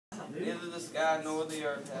Neither the sky nor the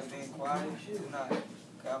earth have been quieted tonight.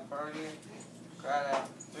 Calpurnia cried out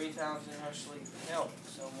 3 times in her sleep, "Help,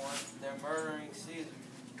 someone, they're murdering Caesar."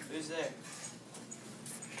 Who's there?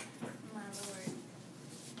 My lord.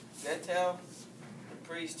 Go tell the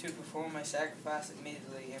priest to perform a sacrifice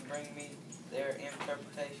immediately and bring me their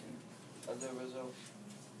interpretation of the result.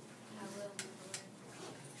 I will, my lord.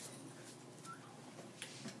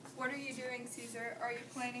 What are you doing, Caesar? Are you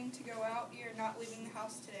planning to go out? You're not leaving the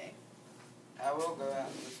house today. I will go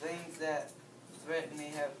out. The things that threaten me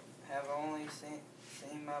have only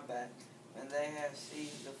seen my back. When they have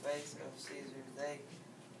seen the face of Caesar, they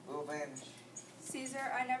will vanish.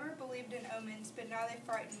 Caesar, I never believed in omens, but now they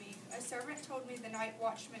frighten me. A servant told me the night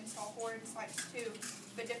watchmen saw horrid sights too,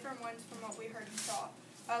 but different ones from what we heard and saw.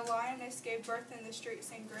 A lioness gave birth in the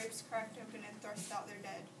streets, and graves cracked open and thrust out their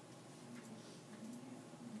dead.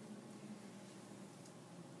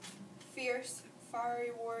 Fierce,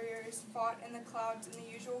 fiery warriors fought in the clouds in the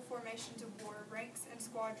usual formations of war, ranks and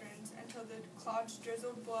squadrons, until the clouds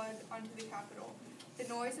drizzled blood onto the Capitol. The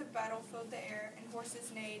noise of battle filled the air, and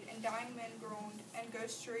horses neighed, and dying men groaned, and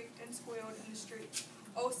ghosts shrieked and squealed in the streets.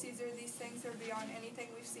 Oh, Caesar, these things are beyond anything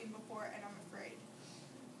we've seen before, and I'm afraid.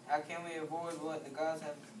 How can we avoid what the gods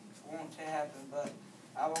want to happen? But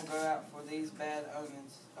I will go out, for these bad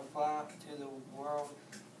omens apply to the world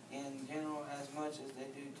in general as much as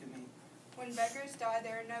they do to me. When beggars die,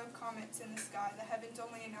 there are no comets in the sky. The heavens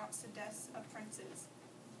only announce the deaths of princes.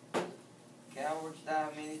 Cowards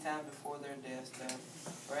die many times before their deaths, though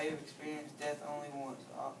brave experience death only once.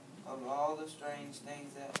 Of all the strange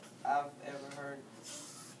things that I've ever heard,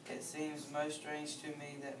 it seems most strange to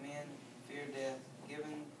me that men fear death,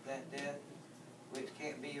 given that death, which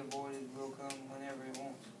can't be avoided, will come whenever it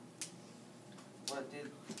wants. What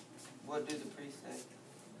did the priest say?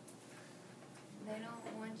 They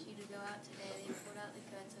don't want you to go out today. They pulled out the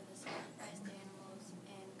guts of the sacrificed animals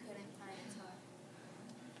and couldn't find its heart.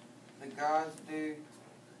 The gods do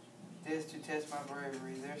this to test my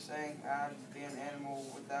bravery. They're saying I'd be an animal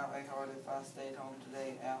without a heart if I stayed home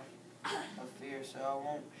today out of fear, so I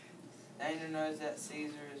won't. Danger knows that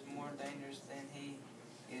Caesar is more dangerous than he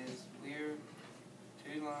is. We're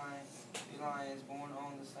two lions born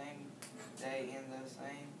on the same day in the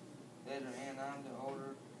same litter, and I'm the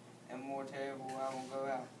older and more terrible. I will go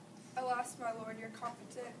out. Alas, my lord, your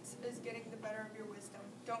confidence is getting the better of your wisdom.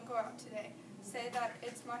 Don't go out today. Say that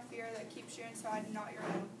it's my fear that keeps you inside and not your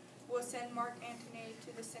own. We'll send Mark Antony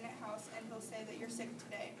to the Senate House, and he'll say that you're sick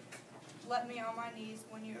today. Let me on my knees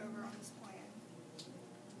win you over on this plan.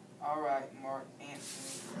 All right, Mark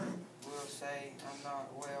Antony will say I'm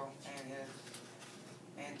not well,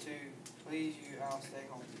 and to please you, I'll stay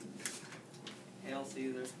home. Hail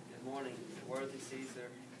Caesar, good morning, worthy Caesar.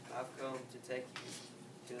 I've come to take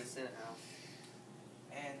you to the Senate House.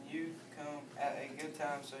 And you've come at a good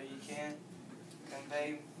time, so you can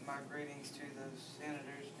convey my greetings to the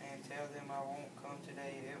senators and tell them I won't come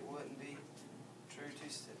today. It wouldn't be true to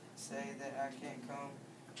say that I can't come,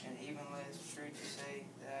 and even less true to say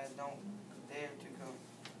that I don't dare to come.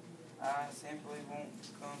 I simply won't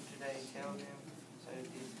come today. Tell them so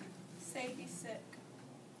easy. Say he's sick.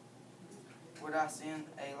 Would I send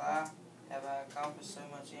a lie? Have I accomplished so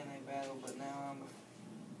much in a battle, but now I'm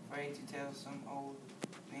afraid to tell some old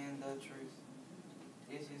men the truth?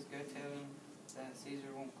 Decius, go tell them that Caesar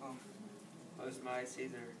won't come. Most mighty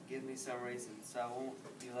Caesar, give me some reason, so I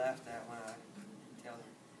won't be laughed at when I tell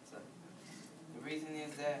them so. The reason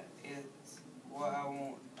is that it's what I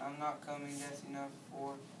want. I'm not coming, that's enough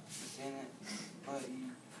for the Senate, but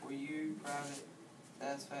for you, private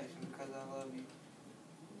satisfaction, because I love you.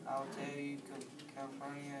 I'll tell you,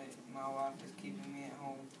 Calpurnia, my wife is keeping me at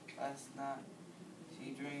home. Last night,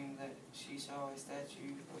 she dreamed that she saw a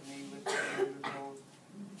statue of me with a years old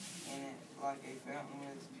in it, like a fountain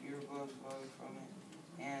with pure blood flowing from it.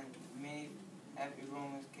 And many happy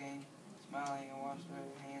Romans came, smiling, and washed their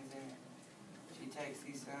hands in it. She takes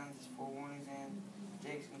these signs as forewarnings and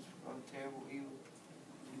predictions of terrible evil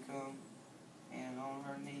to come, and on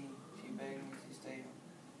her knee, she begged me to stay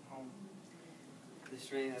home. This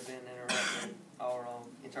dream had been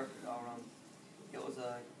interpreted all wrong. It was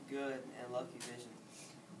a good and lucky vision.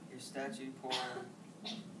 Your statue pouring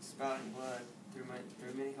spouting blood through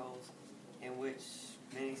many holes, in which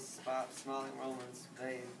many smiling Romans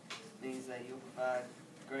bathe, means that you'll provide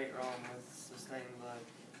great Rome with sustaining blood,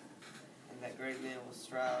 and that great men will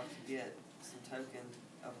strive to get some token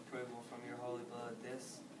of approval from your holy blood.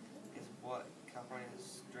 This is what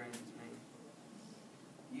Calpurnia's dreams mean.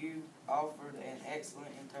 You offered an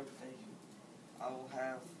excellent interpretation. I will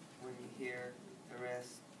have when you hear the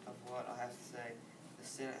rest of what I have to say. The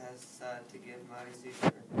Senate has decided to give mighty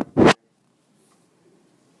Caesar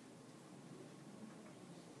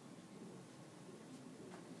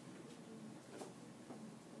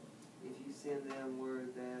send them word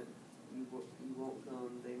that you won't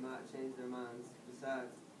come. They might change their minds.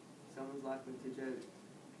 Besides, someone's likely to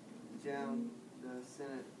jam the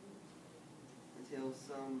Senate until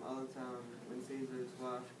some other time when Caesar's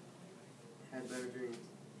wife had better dreams.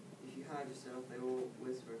 If you hide yourself, they will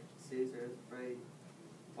whisper, Caesar is afraid.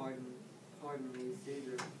 Pardon me,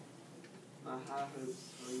 Caesar. My high hopes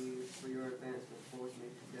for your advancement force me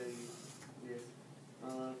to tell you this.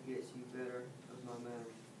 My love gets you better of my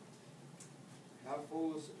manner. How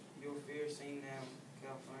fools your fears seem now,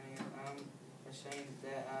 Calpurnia. I'm ashamed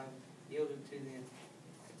that I've yielded to them.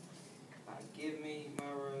 Give me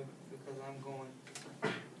my robe, because I'm going.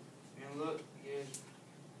 And look, here's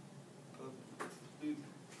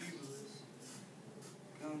Publius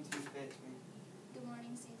come to fetch me. Good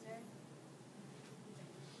morning, Caesar.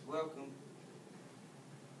 Welcome,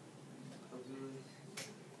 Publius.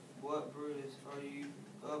 What, Brutus, are you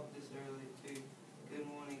up this early too? Good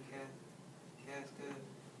morning, Casca,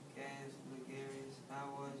 Ligarius. I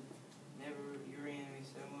was never your enemy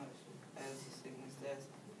so much as the sickness that's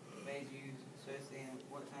made you so thin.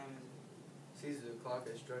 What time is it? Caesar, the clock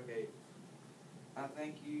has struck 8. I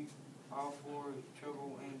thank you all for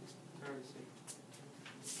trouble and courtesy.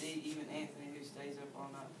 See, even Antony, who stays up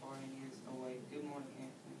all night partying, is awake. Good morning,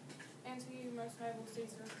 Antony. And to you, most noble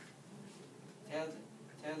Caesar.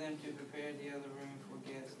 Tell them to prepare the other room for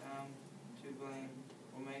guests. I'm to blame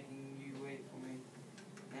for making you wait for me.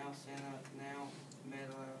 Now, Senna, now,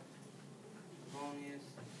 meddler, Trebonius,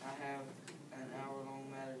 I have an hour-long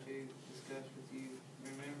matter to discuss with you.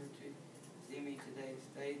 Remember to see me today.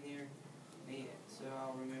 Stay near me, so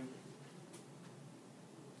I'll remember.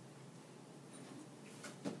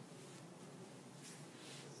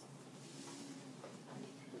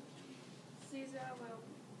 Caesar, I will.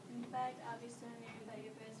 In fact, I'll be so near that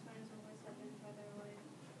your best friends will always have been further away.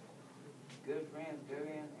 Good friends, go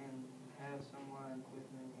in and have some wine with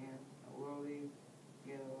me, and we'll leave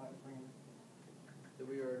together like friends. That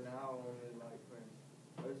we are now only like friends.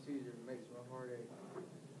 O Caesar makes my heart ache.